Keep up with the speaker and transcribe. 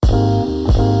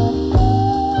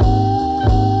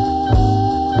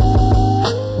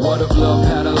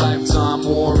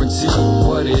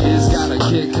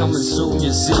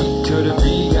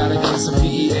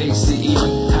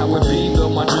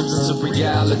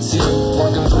reality.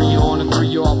 Working 3 on and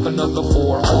 3 off, another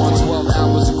 4 on. 12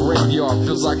 hours of graveyard,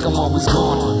 feels like I'm always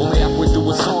gone. Only halfway through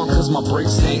a song, cause my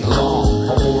breaks ain't long.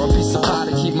 Or for a piece of pie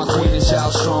to keep my queen and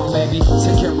child strong. Maybe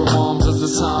take care of moms as the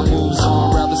time moves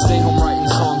on. Rather stay home writing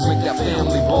songs, make that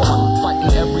family bond.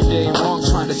 Fighting every day wrong,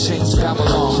 trying to change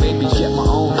Babylon. Maybe get my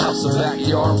own house, a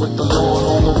backyard with the lawn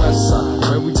on the west side,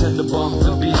 where we tend to bump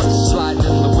the beats. Sliding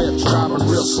in the whip, driving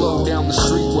real slow down the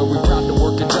street, where we proud to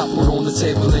work and drop food on the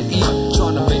table and eat.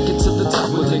 Trying to make it to the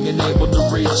top, willing and able to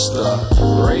reach the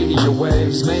radio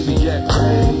waves. Maybe get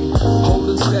paid,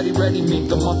 holding steady, ready, meet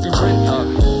the monthly rent.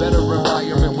 A better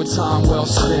environment with time well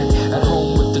spent. At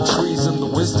home with the trees and the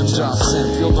wisdom Josh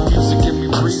sent. Feel the music in me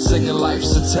breathe, singing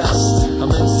life's a test. I'm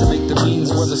meant to make the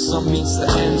means where the sun meets the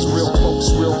ends. Real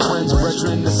folks, real friends,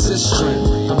 brethren, assist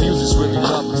strength. The music's really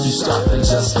love if you stop and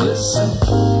just listen.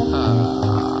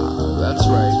 That's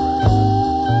right.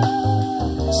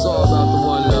 It's all about the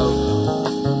one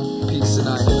love, peace and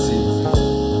unity.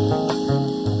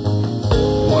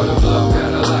 What if love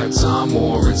had a lifetime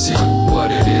warranty?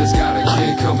 What it is, got a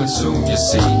kid coming soon, you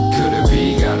see. Could it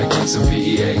be, gotta get some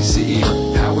PEACE.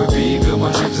 How it be, build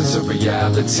my dreams into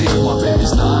reality. My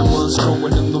baby's 9 months,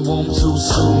 growing in the womb too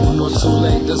soon or too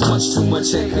late. There's too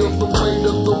much hate. Feel the weight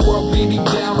of the world beating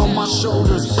down on my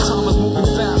shoulders. Time is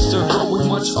moving faster, growing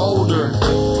much older.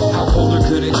 How colder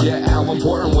could it get? How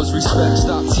important was respect?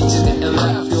 Stop teaching it and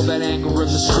laugh. Feel that anger and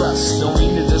the stress. Don't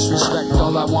mean to disrespect.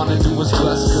 All I wanna do is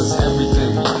bless, cause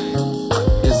everything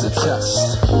is a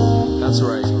test. That's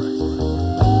right.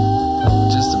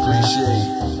 Just appreciate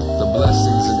the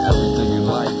blessings and everything in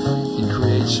life, in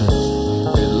creation,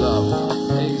 in love.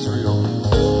 Hey's real.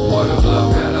 What if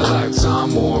love had a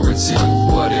lifetime warranty?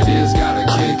 What it is, got a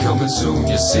kid coming soon,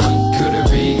 you see. Could it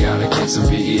be, gotta get some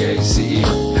PEACE.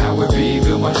 How it be,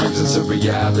 build my dreams into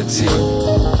reality.